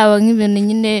 yaba nk'ibintu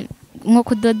nyine nko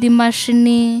kudoda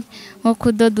imashini, nko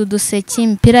kudoda uduseke,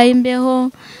 imipira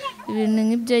y'imbeho, ibintu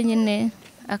nk'ibyo nyine,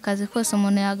 akazi kose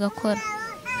umuntu yagakora.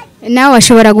 Nawe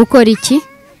washobora gukora iki?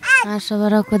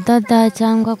 Nashobora kudoda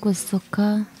cyangwa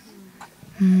gusuka.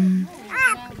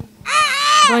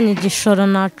 Mbonye igishoro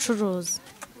nacuruza.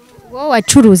 Wowe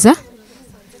wacuruza?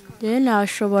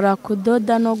 Nashobora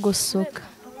kudoda no gusuka.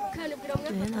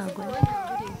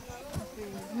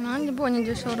 Nanjye mbonye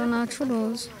igishoro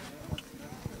nacuruza.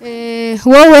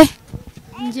 Wowe?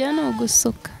 Njye no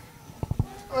gusuka.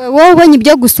 Wowe ubonye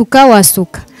ibyo gusuka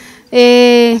wasuka.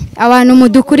 Abantu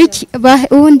mudukurikiye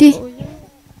undi?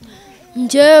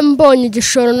 Njye mbonye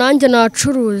igishoro nanjye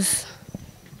nacuruza.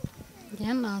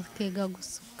 Njye nakiga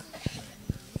gusuka.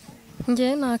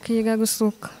 Njye nakiga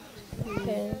gusuka.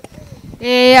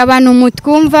 Abantu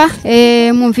mutwumva,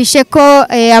 mwumvishe ko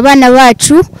abana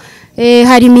bacu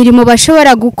hari imirimo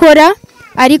bashobora gukora,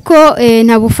 ariko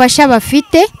nta bufasha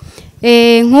bafite.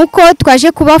 Nk'uko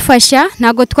twaje kubafasha,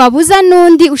 ntabwo twabuza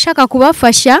n'undi ushaka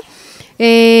kubafasha.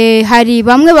 Hari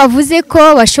bamwe bavuze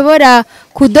ko bashobora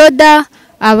kudoda,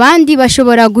 abandi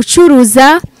bashobora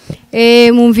gucuruza.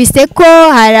 Mwumvise ko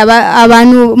hari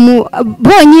abantu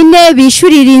bonyine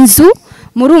bishurira inzu.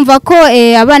 Murumva ko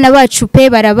abana bacu pe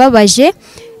barababaje.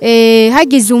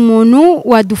 Hagize umuntu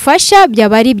wadufasha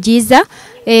byaba ari byiza,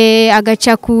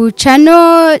 agaca ku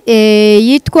channel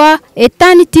yitwa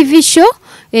Etani TV show,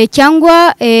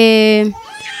 cyangwa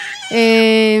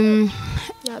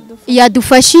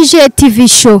Yadufashije TV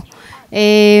show.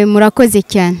 Murakoze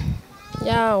cyane.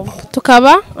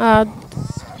 Tukaba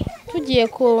tugiye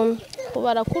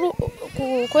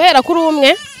guhera kuri umwe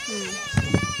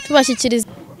tubashyikiriza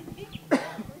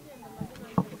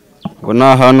ngo ni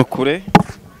ahantu kure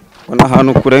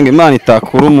ngo Imana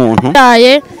itakura umuntu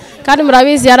kandi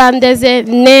murabizi yarandeze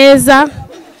neza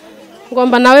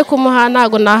ngomba nawe kumuha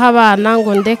ntago naha abana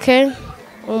ngo ndeke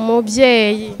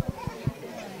umubyeyi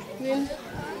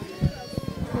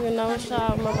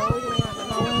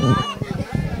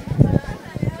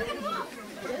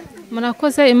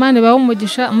murakoze Imana ibahe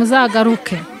umugisha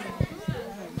muzagaruke.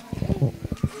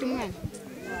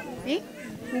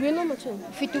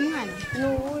 Ufite umwana?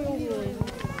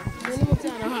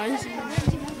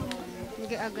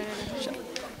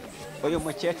 uyu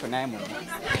mukecuru nawe mu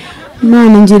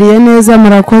Imana ingiriye neza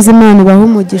murakoze Imana ibahe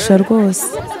umugisha rwose.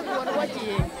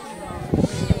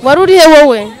 wari urihe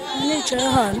wowe? nicaye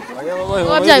hano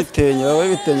wowe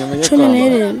bitenge mu cumi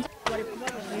n'irindwi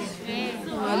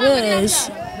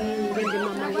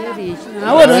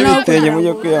bitenge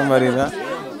mujye kwiyambarira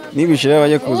n'ibishira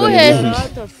bajye kuzana ibindi.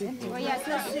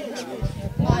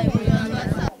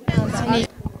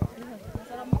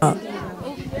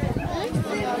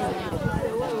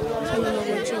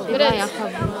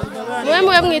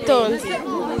 mwe mwitonze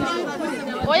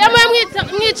oya mwe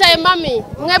mwicaye mami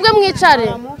mwebwe mwicare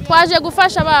twaje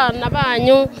gufasha abana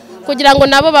banyu kugira ngo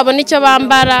nabo babone icyo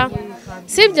bambara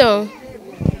sibyo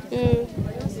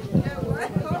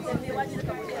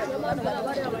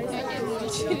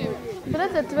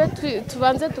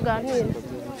tubanze tuganire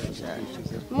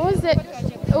muze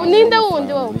ninde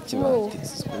wundi wowe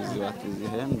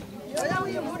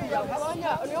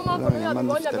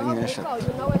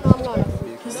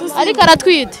ariko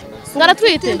aratwite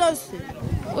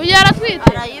uyu aratwite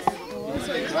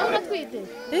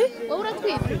wowe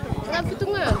uratwite urafite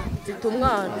umwana? Mfite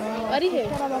umwana. Ari he?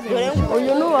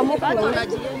 Uyu ni uwamukuru.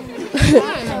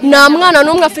 Nta mwana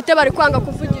n'umwe afite bari kwanga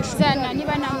kuvugisha. Zana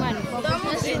niba nta mwana.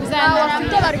 Zana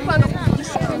afite bari kwanga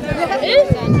kuvugisha.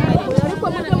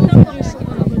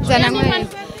 Zana mwe.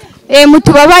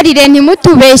 Mutubabarire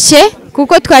ntimutubeshye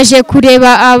kuko twaje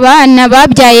kureba abana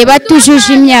babyaye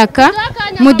batujuje imyaka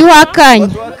muduhakanya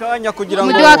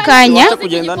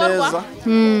kugenda neza.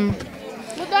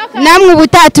 Namwe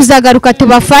ubutaha tuzagaruka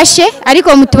tubafashe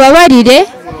ariko mutubabarire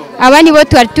aba nibo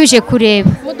twari tuje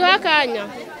kureba. Muduhakanya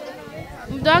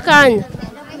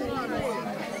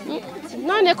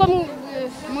none ko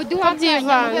muduhakanya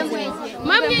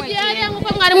mama igihe nkuko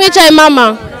mwari mwicaye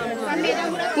mama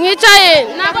mwicaye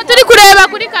ntabwo turi kureba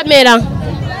kuri kamera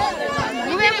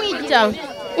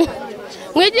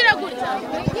mwigire gutya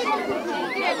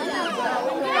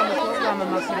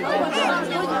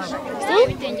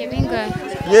Ibitenge bingahe?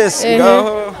 Yes,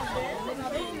 ngaho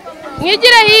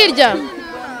mwigire hirya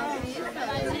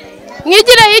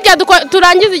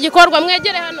turangize igikorwa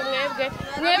mwegere hano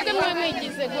mwebwe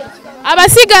mwigize gutya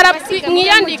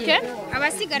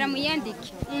abasigara mwiyandike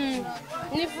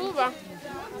ni vuba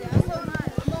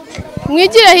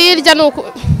mwigire hirya nuko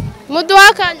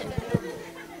muduhakanya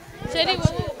sheri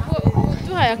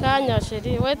duhaye akanya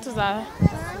sheri we tuza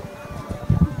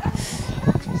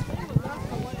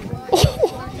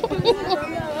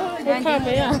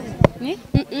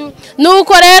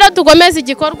nuko rero tugomeza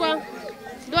igikorwa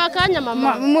duhakanya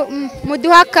mama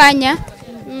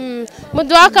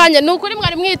muduhakanya nuko uri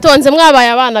mwari mwitonze mwabaye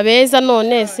abana beza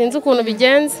none sinzi ukuntu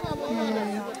bigenze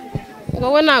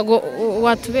wowe ntago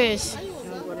watubeshya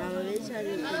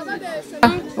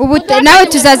ubu nawe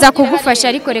tuzaza kugufasha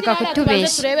ariko reka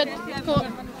kutubeshya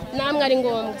namwe ari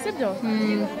ngombwa sibyo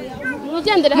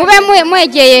mube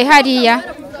mwegeye hariya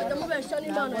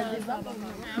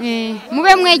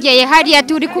mube mwegeye hariya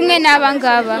turi kumwe n'aba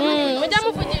ngaba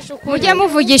mujye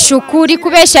muvugisha ukuri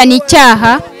kubeshya ni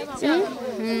icyaha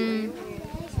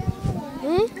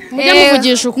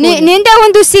ninde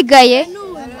wundi usigaye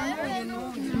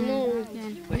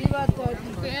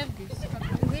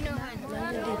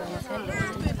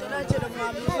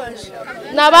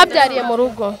nababyariye mu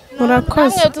rugo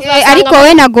murakoze ariko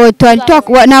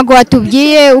we ntago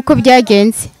watubwiye uko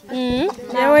byagenze.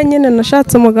 yewe nyine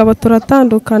nashatse umugabo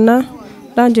turatandukana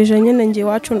ndangije nyine ngiye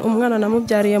iwacu umwana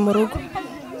namubyariye mu rugo.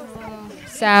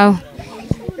 Sawa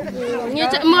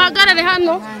muhagarare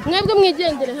hano mwebwe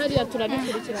mwigendere hariya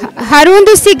turabikurikirana. Hari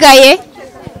undi usigaye?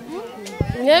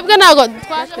 Mwebwe ntago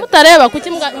twaje mutareba kuki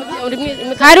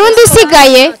hari undi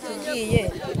usigaye?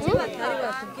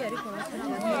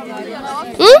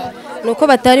 nuko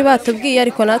batari batubwiye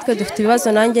ariko natwe dufite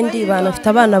ibibazo nanjye ndibana mfite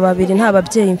abana babiri nta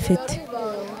babyeyi mfite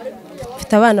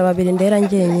abana babiri ndera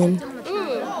njyenyine.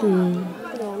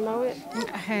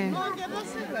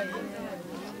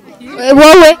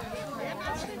 wowe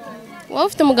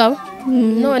ufite umugabo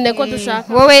none ko dushaka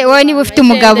wowe niba ufite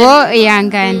umugabo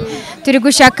yangana turi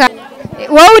gushaka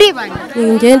wowe uribana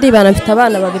njye ndibana mfite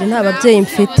abana babiri nta babyeyi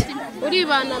mfite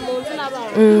uribana mu nzu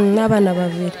n'abana n'abana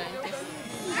babiri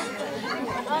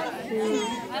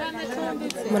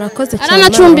murakoze cyane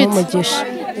aranacumbitse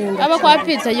aba kwa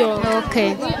pizza yo okay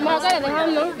muhagarare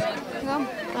hano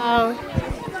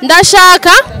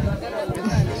ndashaka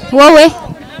wowe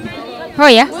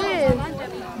hoya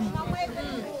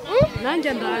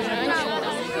nanjye ndaje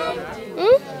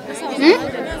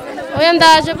oya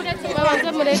ndaje buretse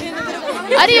babanze murebe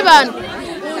aribana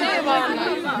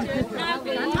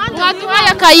mwatubaye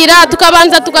akayira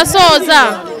tukabanza tugasoza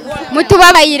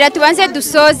mutubabayira tubanze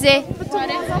dusoze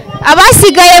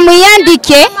abasigaye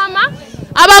muyandike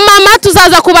abamama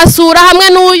tuzaza kubasura hamwe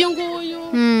n'uyu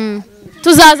nguyu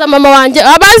tuzaza mama wanjye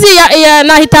abazi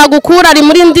nahita gukura ari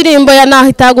muri ndirimbo ya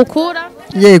nahita gukura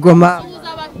yego mama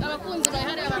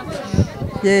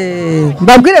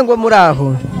mbabwire ngo muri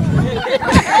aho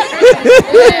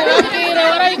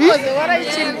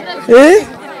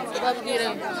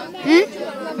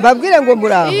mbabwire ngo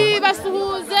muri aho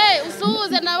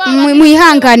usuhuze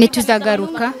mwihangane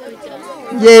tuzagaruka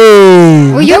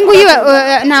uyu nguyu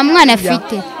nta mwana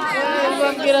afite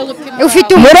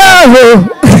ufite muri aho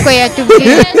uko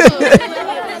yatubwiye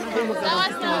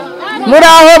muri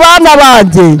aho bana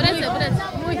banjye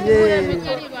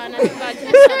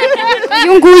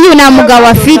uyu nguyu nta mugabo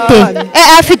afite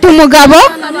afite umugabo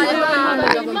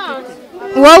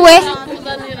wowe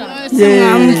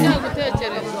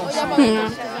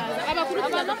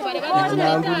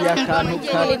nanguriye akantu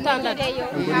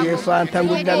nguriye fanta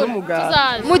ngurira n'umugabo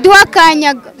muduha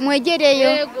akanya mwegereyo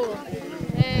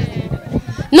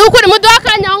ni ukuri muduha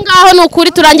akanya aho ngaho ni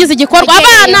ukuri turangiza igikorwa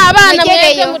abana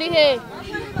mwege muri he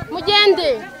mugende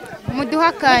muduha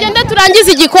akanya mugende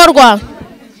turangize igikorwa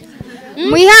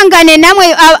mwihangane namwe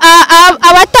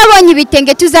abatabonye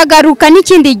ibitenge tuzagaruka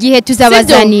n'ikindi gihe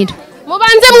tuzabazanira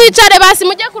mubanze mwicare basi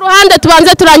mujye ku ruhande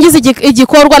tubanze turangize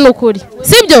igikorwa ni ukuri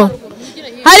sibyo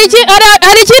hari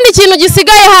ikindi kintu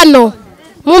gisigaye hano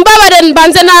mumbabare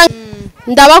mbanze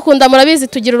ndabakunda murabizi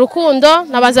tugira urukundo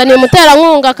nabazaniye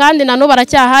umuterankunga kandi na n'ubu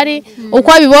aracyahari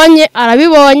uko abibonye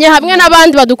arabibonye hamwe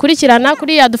n'abandi badukurikirana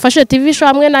kuri yadufashe TV show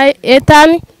hamwe na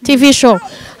Etani TV show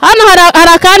hano hari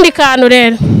akandi kantu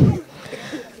rero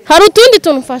hari utundi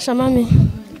tunufasha mami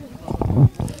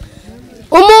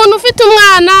umuntu ufite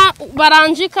umwana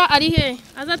baranjika ari he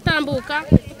azatambuka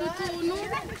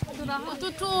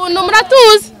utu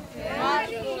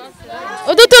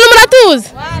tuntu muratuzi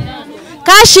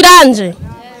kashiranje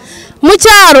mu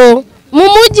cyaro mu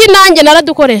mujyi nanjye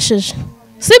naradukoresheje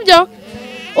sibyo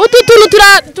utu tuntu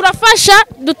turafasha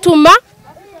dutuma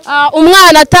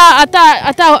umwana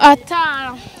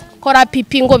atakora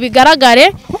pipi ngo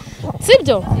bigaragare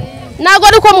sibyo ntabwo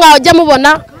ariko mwajya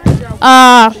mubona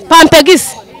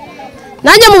pampegisi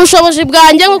nanjye mu bushobozi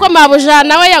bwanjye nk'uko mabuja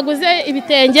nawe yaguze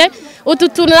ibitenge utu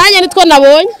tuntu nanjye nitwo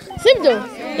nabonye sibyo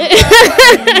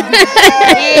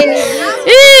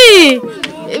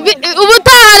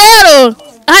ubutaha rero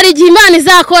hari igihe Imana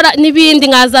izakora n'ibindi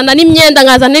nkazana n'imyenda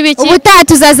nkazana n'ibiki ubutaha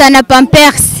tuzazana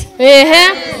pampersi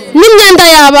n'imyenda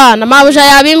y'abana mabuja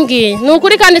yabimbwiye ni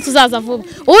ukuri kandi tuzaza vuba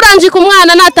uranjika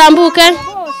umwana natambuke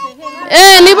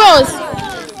ni bose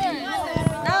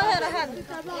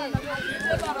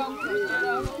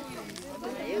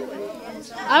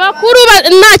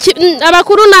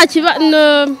abakuru nta kiba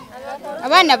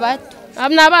abana bato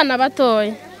ni abana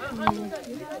batoya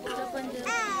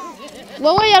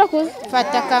wowe yarakuze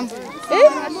fata kamwe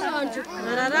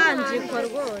araranjikwa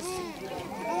rwose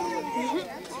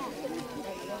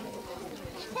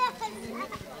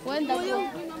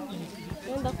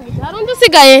hari undi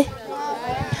usigaye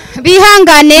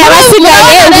bihangane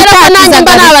abasigaye rero nanjye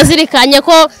mba nabazirikanye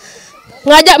ko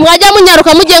mwajya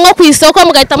munyaruka mugiye nko ku isoko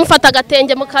mugahita mufata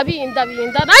agatenge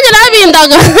mukabindabinda nanjye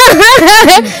nabindaga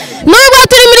nubwo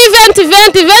turi muri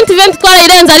 2020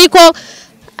 twarayirenze ariko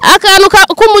akantu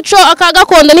k'umuco aka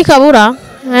gakondo nikabura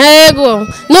yego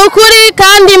ni ukuri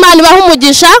kandi Imana ibaha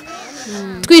umugisha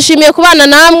twishimiye kubana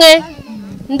namwe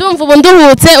ndumva ubu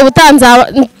nduhutse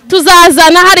ubutanza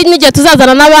tuzazana hari n'igihe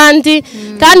tuzazana n'abandi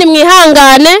kandi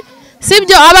mwihangane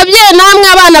sibyo ababyeyi namwe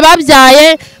abana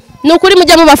babyaye ni ukuri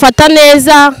mujye mubafata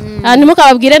neza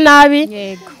ntimukababwire nabi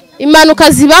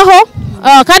impanuka zibaho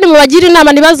kandi mubagire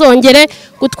inama ntibazongere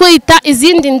gutwita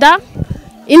izindi inda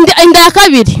ya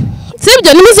kabiri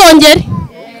sibyo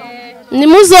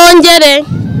nimuzongere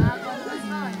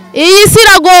iyi si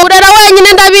iragowe urera wenyine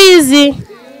ndabizi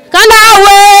kandi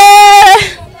nawe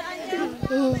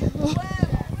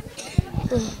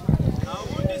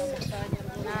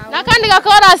n'akandi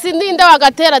gakorasi ndinde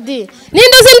wagatera di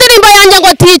ninde uzi indirimbo yanjye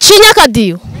ngo ticinya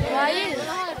akadiyo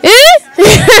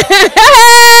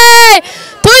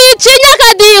tuyicinye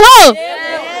akadiho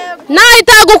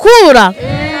nahitagukura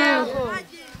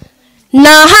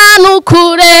n'ahantu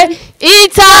kure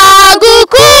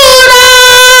itagukura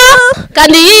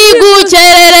kandi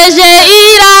yigukerereje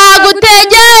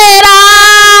iragutegera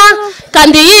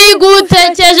kandi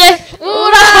yigutekeje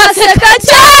urahaseka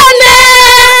cyane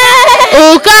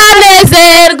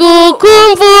ukanezerwa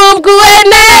ukumva ubwiwe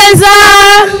neza.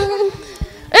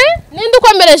 Ninde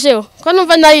ukomerejeho ko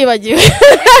numva nayibagiwe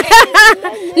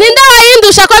ninde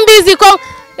wayindusha ko mbizi ko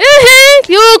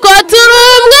yuko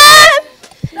turumwe.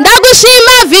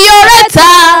 Ndagushima Violeta,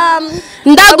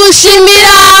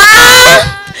 ndagushimira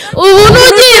ubuntu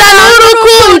ugira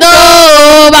n'urukundo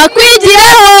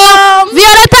bakwigireho.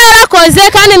 Violeta yarakoze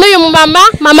kandi n'uyu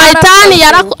mama Itani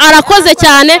arakoze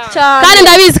cyane kandi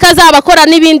ndabizi ko azabakora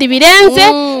n'ibindi birenze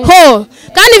ho.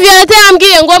 Kandi Violeta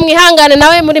yambwiye ngo mwihangane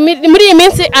nawe muri iyi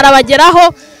minsi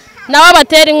arabageraho nawe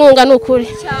abatera inkunga. N'ukuri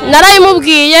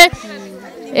narayimubwiye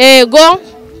ego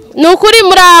n'ukuri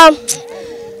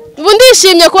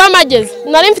ndishimye kuba mageze.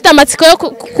 Nari mfite amatsiko yo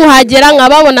kuhagera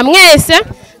nkababona mwese,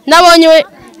 nabonye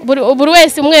buri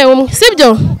wese umwe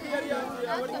sibyo.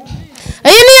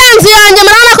 Iyi ni yanzu yanjye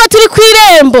murabona ko turi ku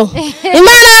irembo.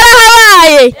 Imana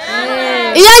yarahabaye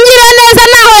iyo ngira neza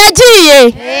naho yagiye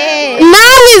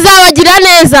namwe izabagira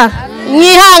neza.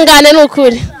 Mwihangane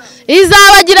n'ukuri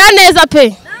izabagira neza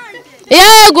pe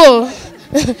yego.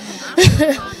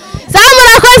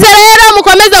 Murakoze rero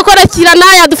mukomeze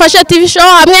gukurikirana Yadufashe TV show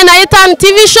hamwe na Itani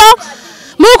TV show,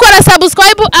 mukora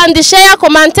subscribe and share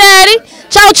commentaire.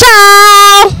 Ciao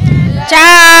ciao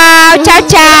ciao ciao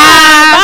ciao.